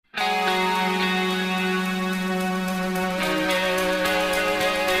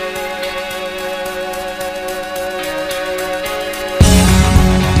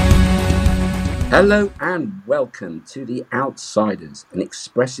Hello and welcome to The Outsiders, an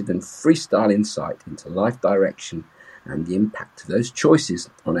expressive and freestyle insight into life direction and the impact of those choices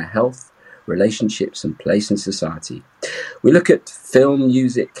on our health, relationships and place in society. We look at film,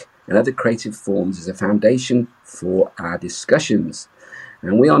 music and other creative forms as a foundation for our discussions.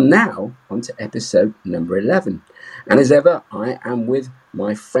 And we are now on to episode number 11. And as ever, I am with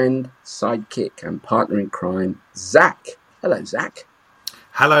my friend, sidekick and partner in crime, Zach. Hello, Zach.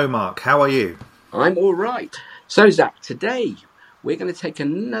 Hello, Mark. How are you? I'm all right. So, Zach, today we're going to take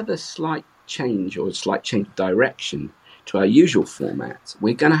another slight change of direction to our usual format.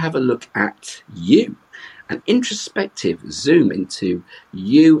 We're going to have a look at you, an introspective zoom into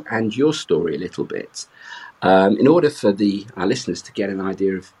you and your story a little bit, in order for our listeners to get an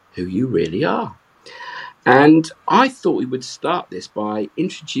idea of who you really are. And I thought we would start this by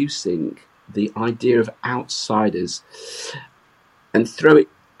introducing the idea of outsiders and throw it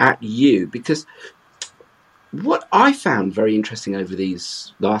at you, because what I found very interesting over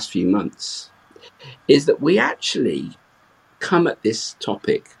these last few months is that we actually come at this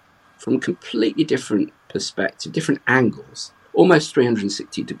topic from completely different perspectives, different angles, almost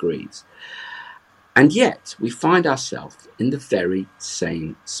 360 degrees. And yet we find ourselves in the very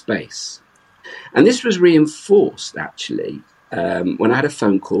same space. And this was reinforced actually when I had a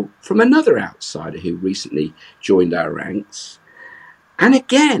phone call from another outsider who recently joined our ranks. And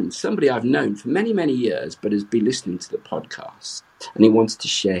again, somebody I've known for many, many years, but has been listening to the podcast, and he wanted to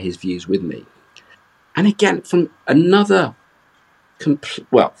share his views with me. And again, from another, from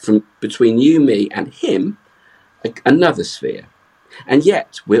between you, me, and him, another sphere. And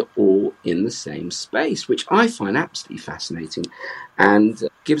yet, we're all in the same space, which I find absolutely fascinating and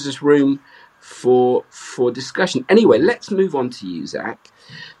gives us room for discussion. Anyway, let's move on to you, Zach.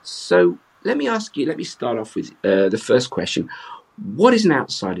 So let me start off with the first question. What is an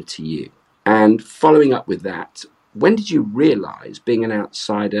outsider to you? And following up with that, when did you realise being an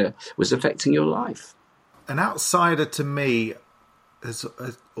outsider was affecting your life? An outsider to me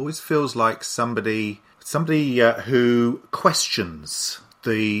always feels like somebody who questions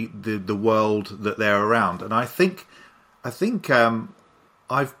the world that they're around. And I think I've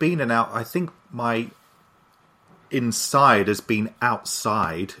been I think my inside has been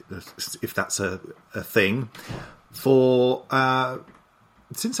outside, if that's a thing, for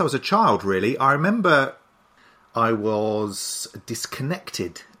since I was a child, really. I remember I was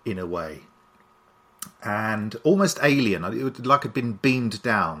disconnected in a way and almost alien. It would like I'd been beamed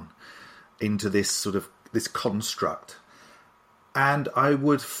down into this construct, and I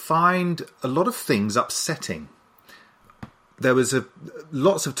would find a lot of things upsetting. There was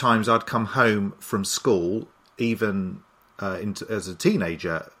lots of times I'd come home from school, even as a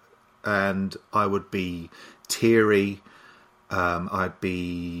teenager, and I would be teary. I'd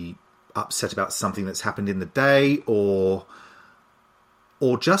be upset about something that's happened in the day, or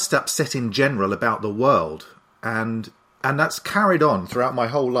just upset in general about the world, and that's carried on throughout my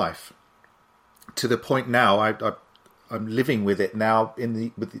whole life to the point now I'm living with it now.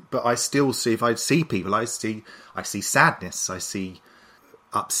 But I still see, if I see people, I see sadness, I see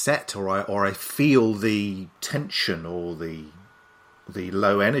upset, or I feel the tension or the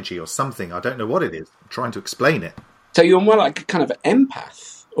low energy or something. I don't know what it is. I'm trying to explain it. So you're more like a kind of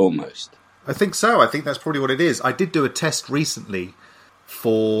empath, almost. I think so. I think that's probably what it is. I did do a test recently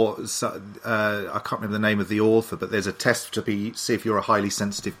for, I can't remember the name of the author, but there's a test to see if you're a highly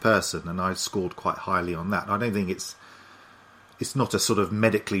sensitive person, and I scored quite highly on that. I don't think it's not a sort of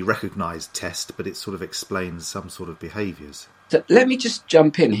medically recognised test, but it sort of explains some sort of behaviours. So let me just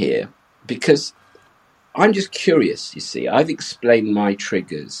jump in here, because I'm just curious, you see. I've explained my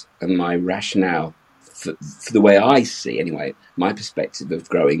triggers and my rationale for the way I see, anyway, my perspective of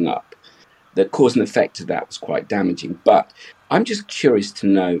growing up. The cause and effect of that was quite damaging. But I'm just curious to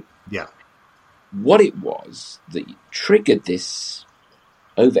know what it was that triggered this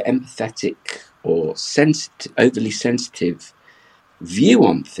over-empathetic or overly sensitive view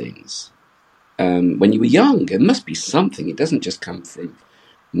on things when you were young. It must be something. It doesn't just come from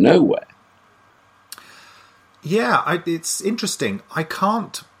nowhere. Yeah, it's interesting. I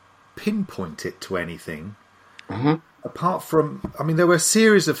can't pinpoint it to anything. Apart from, there were a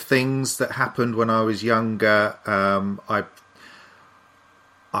series of things that happened when I was younger. I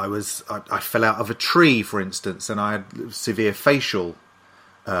fell out of a tree, for instance, and I had severe facial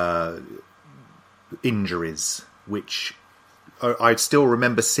injuries, which I still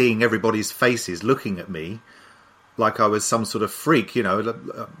remember seeing everybody's faces looking at me like I was some sort of freak,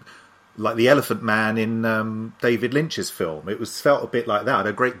 like the Elephant Man in David Lynch's film. It felt a bit like that. I had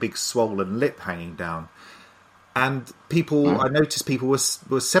a great big swollen lip hanging down. And I noticed people were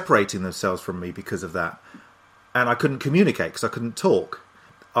separating themselves from me because of that. And I couldn't communicate because I couldn't talk.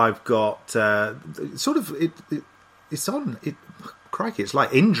 I've got crikey, it's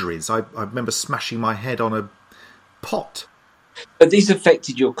like injuries. I remember smashing my head on a pot. But these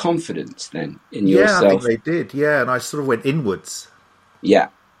affected your confidence then in yourself? Yeah, I think they did, yeah. And I sort of went inwards. Yeah,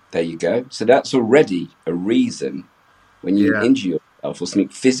 there you go. So that's already a reason when you injure yourself or something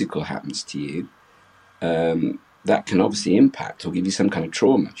physical happens to you, that can obviously impact or give you some kind of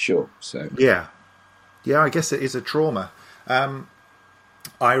trauma, sure. So yeah, I guess it is a trauma. I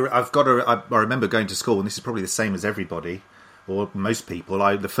remember going to school, and this is probably the same as everybody or most people.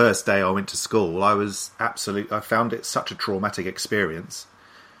 The first day I went to school, I found it such a traumatic experience.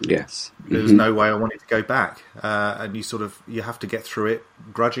 Yes, there was no way I wanted to go back, and you have to get through it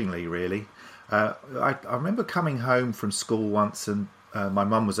grudgingly, really. I remember coming home from school once, and my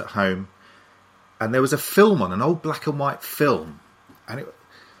mum was at home, and there was a film on, an old black and white film, and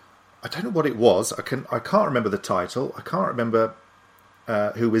I don't know what it was. I can't remember the title. I can't remember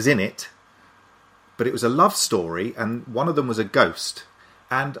who was in it, but it was a love story, and one of them was a ghost,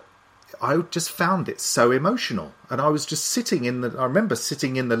 and I just found it so emotional. And I was just I remember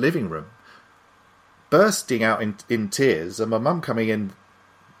sitting in the living room, bursting out in tears, and my mum coming in,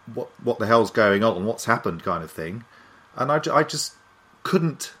 what the hell's going on, what's happened, kind of thing. And I just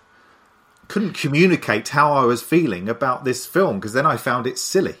couldn't communicate how I was feeling about this film, because then I found it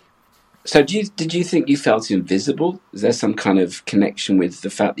silly. So did you think you felt invisible? Is there some kind of connection with the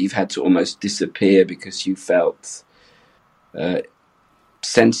fact that you've had to almost disappear because you felt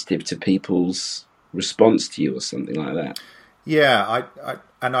sensitive to people's response to you or something like that? Yeah,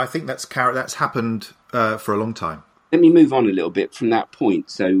 I think that's happened for a long time. Let me move on a little bit from that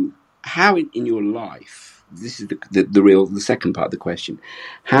point. So how in your life, this is the second part of the question,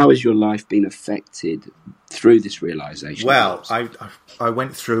 how has your life been affected through this realization? Well, I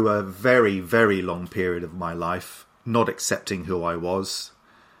went through a very, very long period of my life not accepting who I was,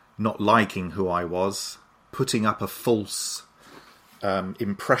 not liking who I was, putting up a false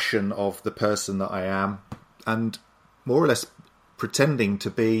impression of the person that I am, and more or less pretending to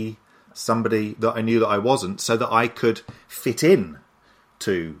be somebody that I knew that I wasn't, so that I could fit in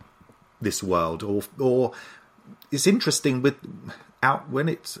to this world. Or it's interesting when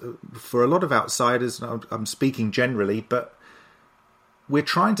it's for a lot of outsiders, I'm speaking generally, but we're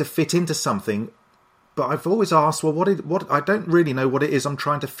trying to fit into something. But I've always asked, well, what I don't really know what it is I'm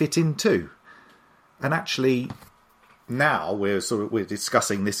trying to fit into. And actually, now we're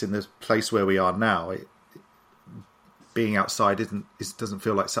discussing this in the place where we are now. Being outside doesn't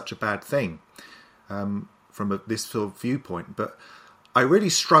feel like such a bad thing from this sort of viewpoint. But I really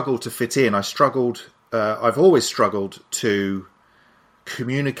struggled to fit in. I've always struggled to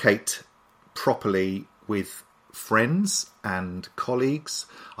communicate properly with friends and colleagues.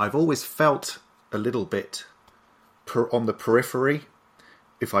 I've always felt a little bit on the periphery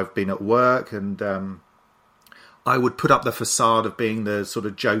if I've been at work, and I would put up the facade of being the sort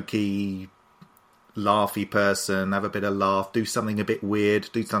of jokey, laughy person, have a bit of laugh, do something a bit weird,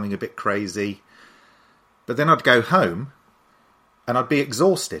 do something a bit crazy. But then I'd go home and I'd be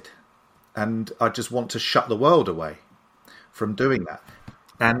exhausted, and I'd just want to shut the world away from doing that.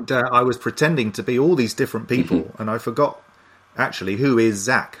 And I was pretending to be all these different people, and I forgot actually who is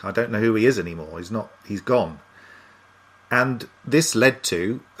Zach. I don't know who he is anymore. He's gone. And this led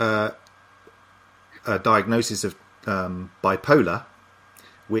to a diagnosis of bipolar,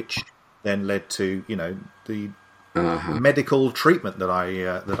 which then led to the medical treatment that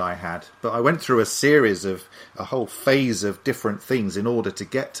I had. But I went through a whole phase of different things in order to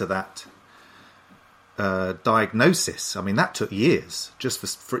get to that diagnosis. I mean, that took years just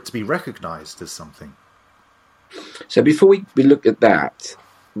for it to be recognised as something. So before we look at that,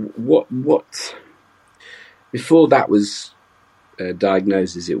 what before that was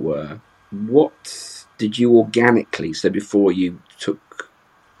diagnosed, as it were, what did you organically, so before you took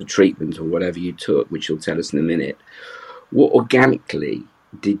the treatment or whatever you took, which you'll tell us in a minute, what organically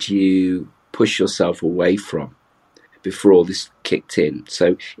did you push yourself away from before all this kicked in?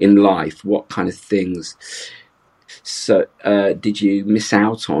 So in life, what kind of things did you miss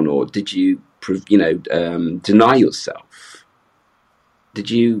out on, or did you deny yourself? Did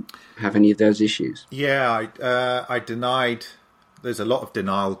you have any of those issues? Yeah, I denied. There's a lot of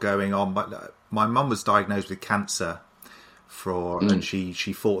denial going on. But my mum was diagnosed with cancer, and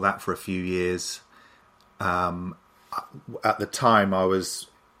she fought that for a few years. At the time, I was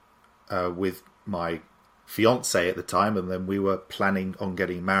with my fiance at the time, and then we were planning on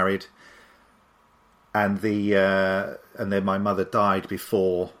getting married. And then my mother died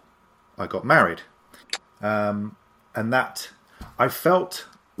before I got married. And that I felt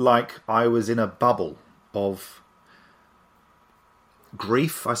like I was in a bubble of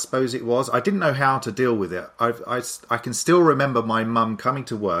grief, I suppose it was. I didn't know how to deal with it. I can still remember my mum coming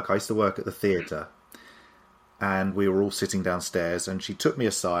to work. I used to work at the theatre, and we were all sitting downstairs, and she took me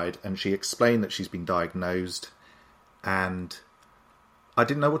aside and she explained that she's been diagnosed, and I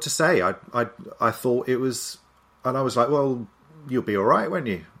didn't know what to say. I thought it was, and I was like, well, you'll be all right, won't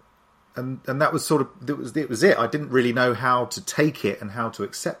you? And that was sort of, it was it. I didn't really know how to take it and how to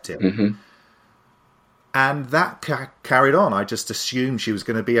accept it. Mm-hmm. And that carried on. I just assumed she was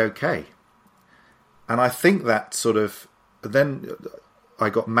going to be okay. And I think that sort of, then I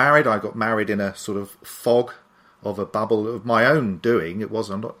got married. I got married in a sort of fog of a bubble of my own doing. It was,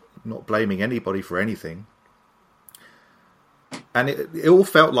 I'm not blaming anybody for anything. And it all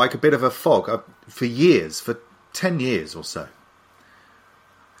felt like a bit of a fog for years, for 10 years or so.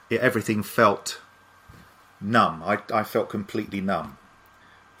 Everything felt numb. I felt completely numb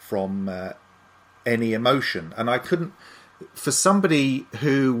from any emotion. And I couldn't... For somebody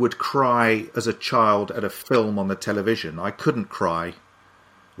who would cry as a child at a film on the television, I couldn't cry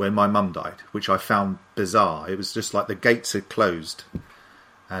when my mum died, which I found bizarre. It was just like the gates had closed.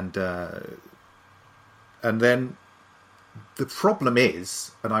 And then the problem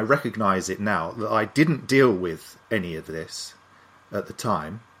is, and I recognise it now, that I didn't deal with any of this at the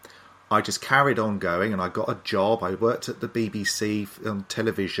time. I just carried on going, and I got a job. I worked at the BBC on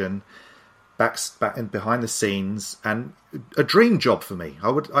television, back and behind the scenes, and a dream job for me.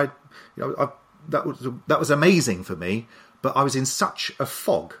 That was amazing for me, but I was in such a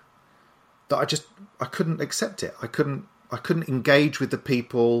fog that I couldn't accept it. I couldn't engage with the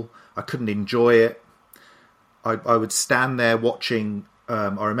people. I couldn't enjoy it. I would stand there watching.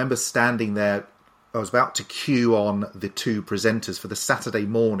 I remember standing there. I was about to cue on the two presenters for the Saturday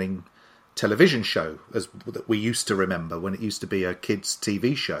morning television show, that we used to remember when it used to be a kids'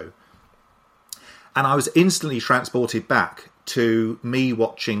 TV show. And I was instantly transported back to me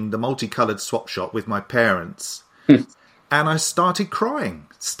watching the multicoloured swap shop with my parents. And I started crying,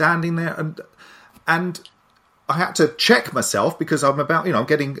 standing there, and I had to check myself because I'm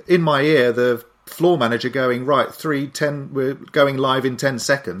getting in my ear the floor manager going, right, 3:10, we're going live in 10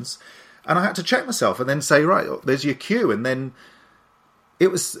 seconds. And I had to check myself and then say, right, there's your cue. And then it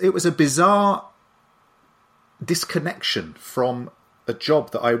was a bizarre disconnection from a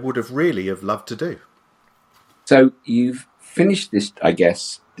job that I would have really have loved to do. So you've finished this, I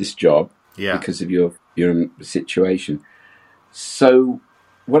guess, this job because of your situation. So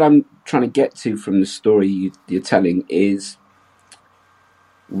what I'm trying to get to from the story you're telling is,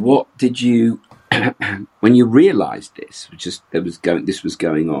 what did you, when you realised this was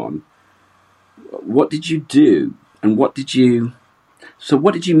going on, what did you do, and what did you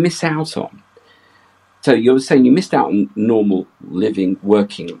miss out on? So you're saying you missed out on normal living,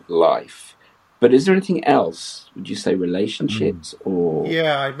 working life. But is there anything else? Would you say relationships or?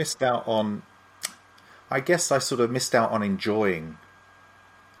 Yeah, I missed out on. I guess I sort of missed out on enjoying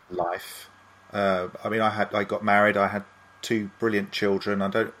life. I got married. I had 2 brilliant children. I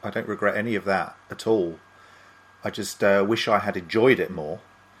don't regret any of that at all. I just wish I had enjoyed it more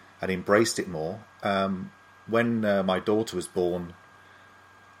and embraced it more. When my daughter was born,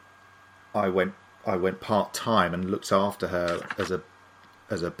 I went part-time and looked after her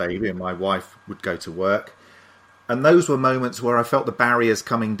as a baby, and my wife would go to work. And those were moments where I felt the barriers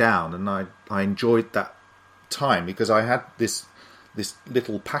coming down, and I enjoyed that time because I had this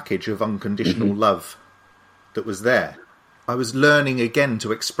little package of unconditional love that was there. I was learning again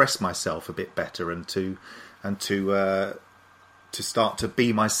to express myself a bit better and to start to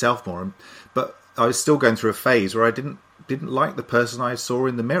be myself more. But I was still going through a phase where I didn't like the person I saw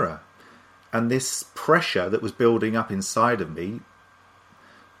in the mirror. And this pressure that was building up inside of me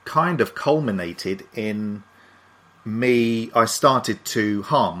kind of culminated in me. I started to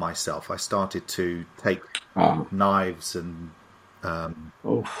harm myself. I started to take knives and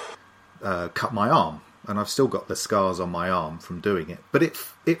cut my arm. And I've still got the scars on my arm from doing it. But it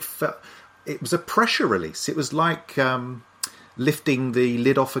was a pressure release. It was like lifting the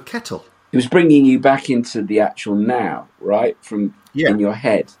lid off a kettle. It was bringing you back into the actual now, right? In your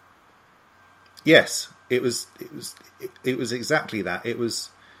head. Yes, it was exactly that. It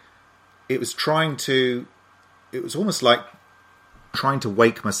was almost like trying to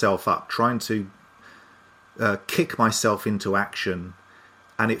wake myself up, trying to kick myself into action,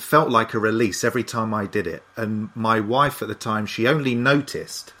 and it felt like a release every time I did it. And my wife at the time, she only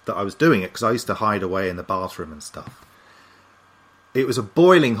noticed that I was doing it because I used to hide away in the bathroom and stuff. It was a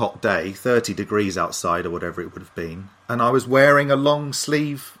boiling hot day, 30 degrees outside or whatever it would have been, and I was wearing a long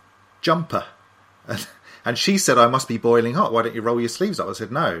sleeve jumper. And she said, I must be boiling hot. Why don't you roll your sleeves up? I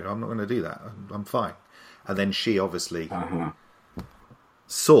said, no, I'm not going to do that. I'm fine. And then she obviously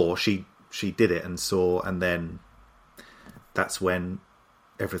saw, she did it and saw, and then that's when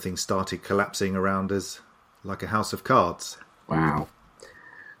everything started collapsing around us like a house of cards. Wow.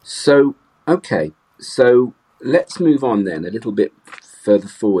 So, okay. So let's move on then a little bit further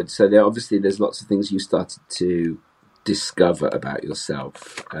forward. So there's lots of things you started to discover about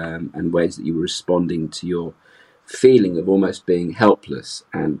yourself, and ways that you were responding to your feeling of almost being helpless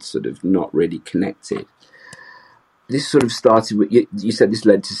and sort of not really connected. This sort of started with, you said this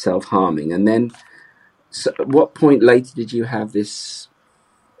led to self-harming, and then so at what point later did you have this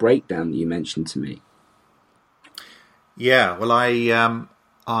breakdown that you mentioned to me? Yeah, well,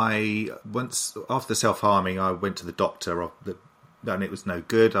 I once, after the self-harming, I went to the doctor, and it was no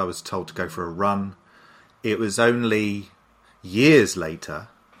good. I was told to go for a run. It was only years later,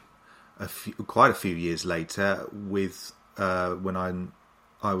 quite a few years later, with when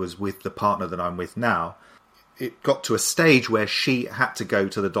I was with the partner that I'm with now, it got to a stage where she had to go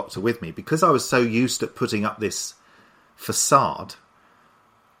to the doctor with me because I was so used to putting up this facade.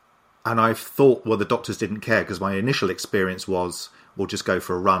 And I thought, well, the doctors didn't care because my initial experience was, we'll just go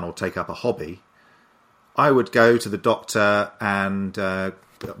for a run or take up a hobby. I would go to the doctor and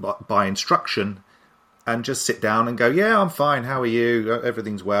by instruction and just sit down and go, yeah, I'm fine. How are you?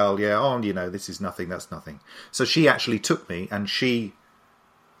 Everything's well. Yeah. Oh, this is nothing. That's nothing. So she actually took me and she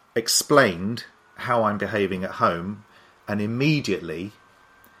explained how I'm behaving at home. And immediately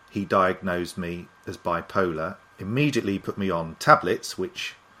he diagnosed me as bipolar, immediately put me on tablets,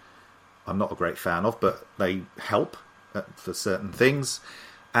 which I'm not a great fan of, but they help for certain things.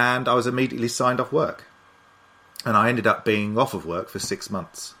 And I was immediately signed off work. And I ended up being off of work for 6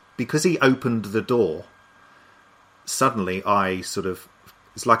 months. Because he opened the door, suddenly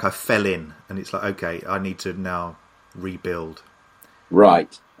it's like I fell in. And it's like, okay, I need to now rebuild.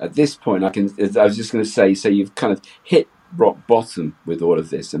 Right. At this point, I was just going to say, so you've kind of hit rock bottom with all of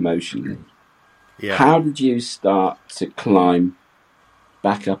this emotionally. Yeah. How did you start to climb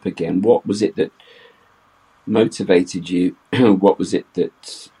back up again? What was it that motivated you? What was it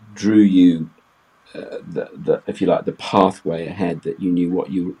that drew you? The if you like, the pathway ahead that you knew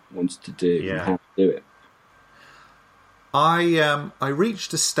what you wanted to do and how to do it. I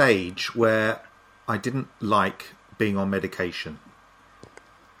reached a stage where I didn't like being on medication,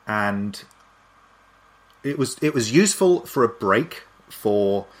 and it was useful for a break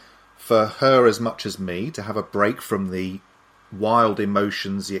for her as much as me to have a break from the wild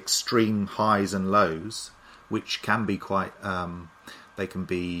emotions, the extreme highs and lows, which can be quite they can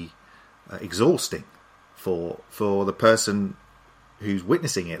be exhausting for the person who's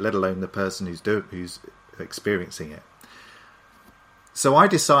witnessing it, let alone the person who's experiencing it. So I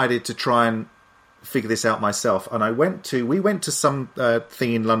decided to try and figure this out myself, and we went to some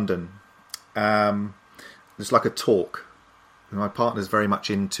thing in London. It's like a talk. My partner's very much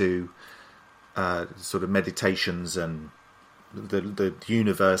into sort of meditations and the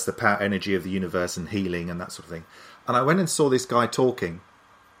universe, the power energy of the universe and healing and that sort of thing. And I went and saw this guy talking,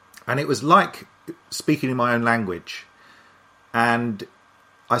 and it was like speaking in my own language. And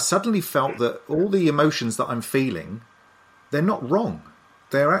I suddenly felt that all the emotions that I'm feeling, they're not wrong.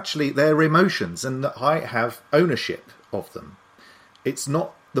 They're emotions, and that I have ownership of them. It's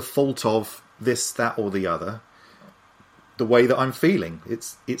not the fault of this, that, or the other. The way that I'm feeling,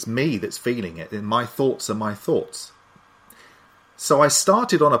 it's me that's feeling it, and my thoughts are my thoughts. So I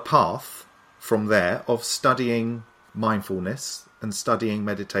started on a path from there of studying mindfulness and studying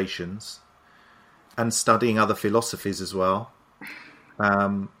meditations and studying other philosophies as well.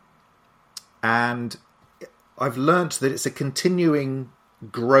 And I've learnt that it's a continuing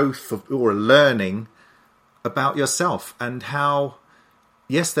growth or a learning about yourself and how,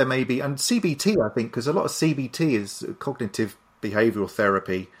 yes, there may be, and CBT, I think, because a lot of CBT is cognitive behavioural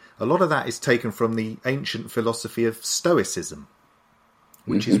therapy. A lot of that is taken from the ancient philosophy of Stoicism,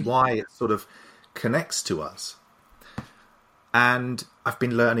 which is why it sort of connects to us. And I've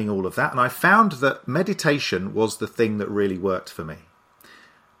been learning all of that, and I found that meditation was the thing that really worked for me.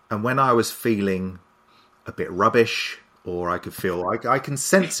 And when I was feeling a bit rubbish, or I could feel, I can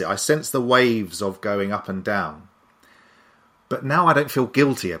sense it. I sense the waves of going up and down. But now I don't feel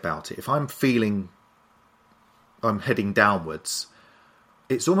guilty about it. If I'm feeling I'm heading downwards,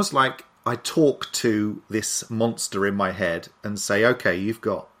 it's almost like I talk to this monster in my head and say, okay, you've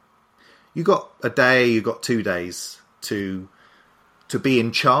got a day, you've got 2 days to be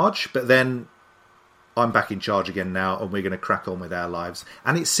in charge, but then I'm back in charge again now, and we're going to crack on with our lives.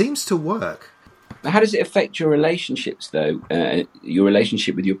 And it seems to work. How does it affect your relationships, though? Your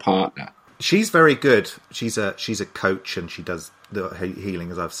relationship with your partner? She's very good. She's a coach, and she does the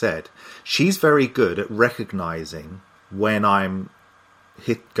healing, as I've said. She's very good at recognizing when I'm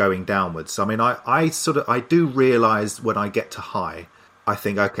going downwards. I mean, I do realize when I get to high, I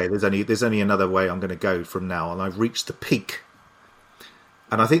think, okay, there's only another way I'm going to go from now, and I've reached the peak.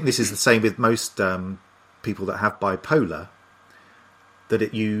 And I think this is the same with most people that have bipolar, that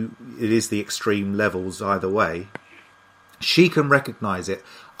it is the extreme levels either way. She can recognize it.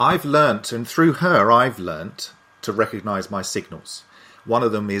 I've learnt, and through her, I've learnt to recognize my signals. One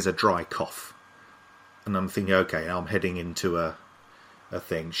of them is a dry cough. And I'm thinking, okay, I'm heading into a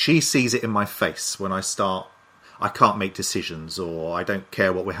thing. She sees it in my face when I can't make decisions, or I don't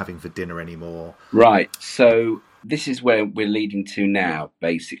care what we're having for dinner anymore. Right. So this is where we're leading to now,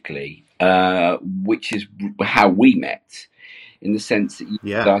 basically, which is how we met, in the sense that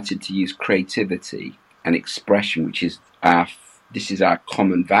you started to use creativity and expression, which is this is our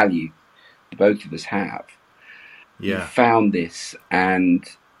common value both of us have. Yeah. You found this, and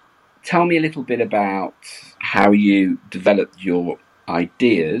tell me a little bit about how you developed your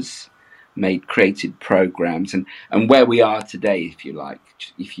ideas, made creative programs, and where we are today, if you like,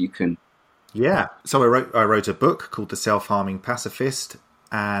 if you can. Yeah. So I wrote a book called The Self-Harming Pacifist,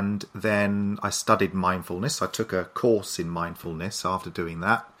 and then I studied mindfulness. I took a course in mindfulness after doing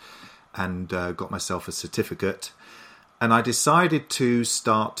that, and got myself a certificate. And I decided to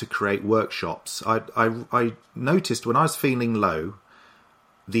start to create workshops. I noticed when I was feeling low,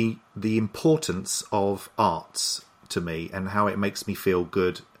 the importance of arts to me, and how it makes me feel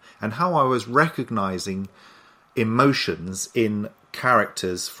good, and how I was recognizing emotions in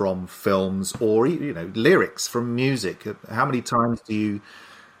characters from films, or lyrics from music. How many times do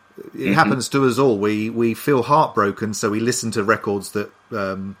it happens to us all? We feel heartbroken, so we listen to records that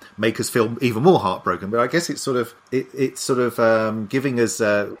make us feel even more heartbroken. But I guess it's sort of giving us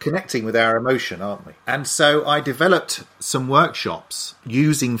connecting with our emotion, aren't we? And so I developed some workshops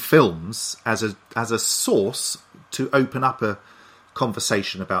using films as a source to open up a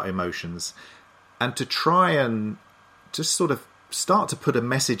conversation about emotions, and to try and just sort of start to put a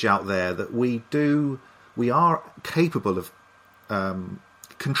message out there that we are capable of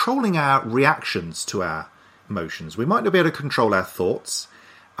controlling our reactions to our emotions. We might not be able to control our thoughts,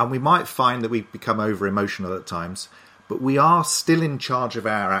 and we might find that we become over emotional at times, but we are still in charge of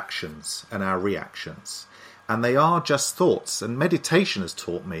our actions and our reactions, and they are just thoughts. And meditation has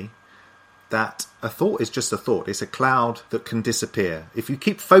taught me that a thought is just a thought. It's a cloud that can disappear. If you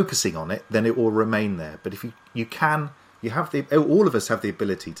keep focusing on it, then it will remain there. But if all of us have the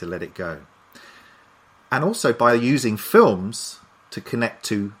ability to let it go. And also by using films to connect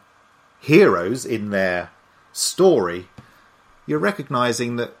to heroes in their story, you're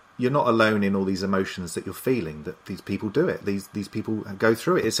recognizing that you're not alone in all these emotions that you're feeling, that these people do it. These people go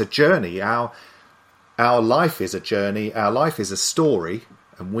through it. It's a journey. Our life is a journey. Our life is a story,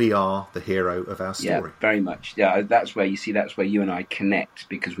 and we are the hero of our story. Yeah, very much. Yeah, that's where you and I connect,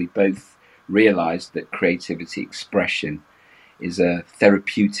 because we both realize that creativity expression is a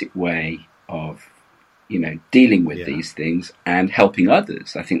therapeutic way of dealing with these things and helping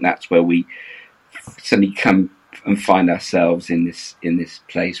others. I think that's where we suddenly come and find ourselves in this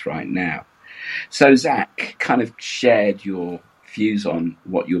place right now. So Zach kind of shared your views on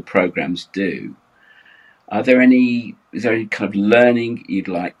what your programs do. Is there any kind of learning you'd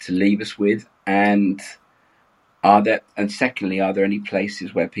like to leave us with? And secondly, are there any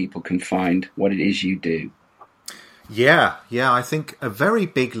places where people can find what it is you do? Yeah. I think a very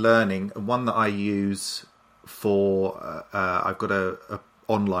big learning, one that I use for, I've got a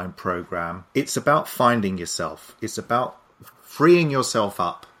online program. It's about finding yourself. It's about freeing yourself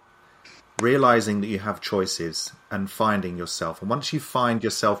up, realizing that you have choices, and finding yourself. And once you find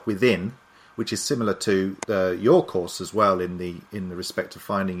yourself within, which is similar to your course as well, in the respect of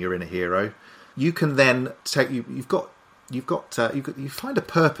finding your inner hero, you can then you find a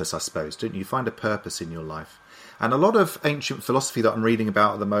purpose, I suppose, don't you? You find a purpose in your life. And a lot of ancient philosophy that I'm reading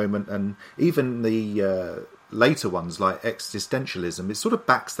about at the moment, and even the later ones like existentialism, it sort of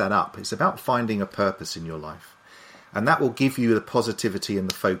backs that up. It's about finding a purpose in your life. And that will give you the positivity and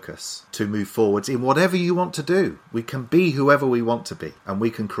the focus to move forwards in whatever you want to do. We can be whoever we want to be, and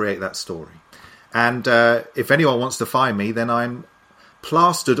we can create that story. And if anyone wants to find me, then I'm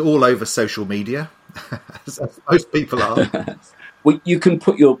plastered all over social media, as most people are.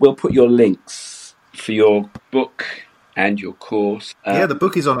 We'll put your links for your book and your course. The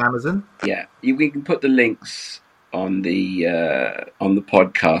book is on Amazon. Yeah, we can put the links on the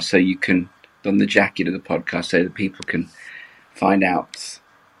podcast, so you can, on the jacket of the podcast, so that people can find out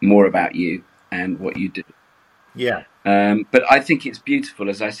more about you and what you do. Yeah. But I think it's beautiful.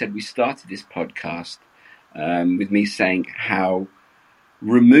 As I said, we started this podcast with me saying how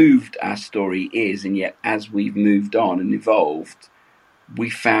removed our story is, and yet as we've moved on and evolved, we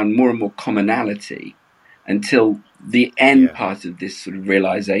found more and more commonality until the end part of this sort of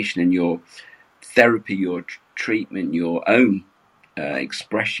realization in your therapy, your treatment, your own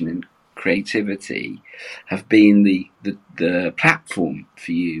expression and creativity have been the platform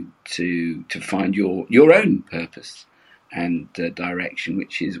for you to find your own purpose and direction,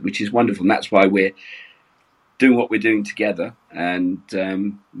 which is wonderful. And that's why we're doing what we're doing together. And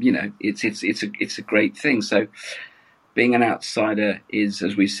it's a great thing. So being an outsider is,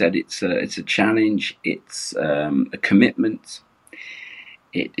 as we said, it's a challenge. It's a commitment.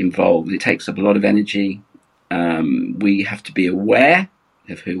 It takes up a lot of energy. We have to be aware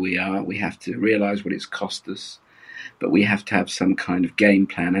of who we are. We have to realize what it's cost us, but we have to have some kind of game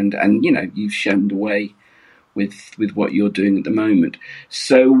plan. And you've shown the way with what you're doing at the moment.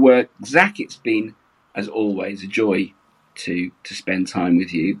 So, Zach, it's been, as always, a joy to spend time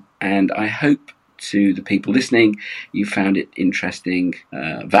with you. And I hope to the people listening, you found it interesting,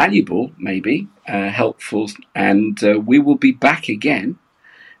 valuable, maybe, helpful. And we will be back again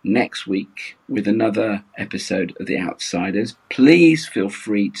next week with another episode of The Outsiders. Please feel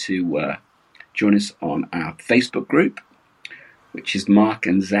free to join us on our Facebook group, which is Mark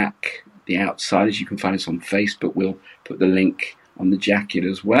and Zach, The Outsiders. You can find us on Facebook. We'll put the link on the jacket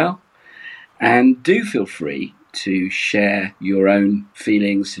as well. And do feel free to share your own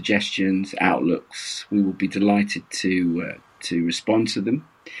feelings, suggestions, outlooks. We will be delighted to respond to them.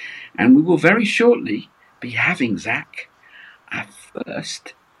 And we will very shortly be having, Zach, our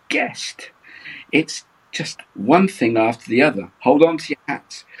first guest. It's just one thing after the other. Hold on to your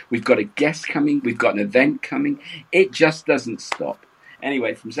hats. We've got a guest coming. We've got an event coming. It just doesn't stop.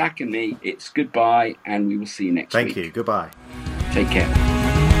 Anyway, from Zach and me, it's goodbye, and we will see you next week. Thank you. Goodbye. Take care.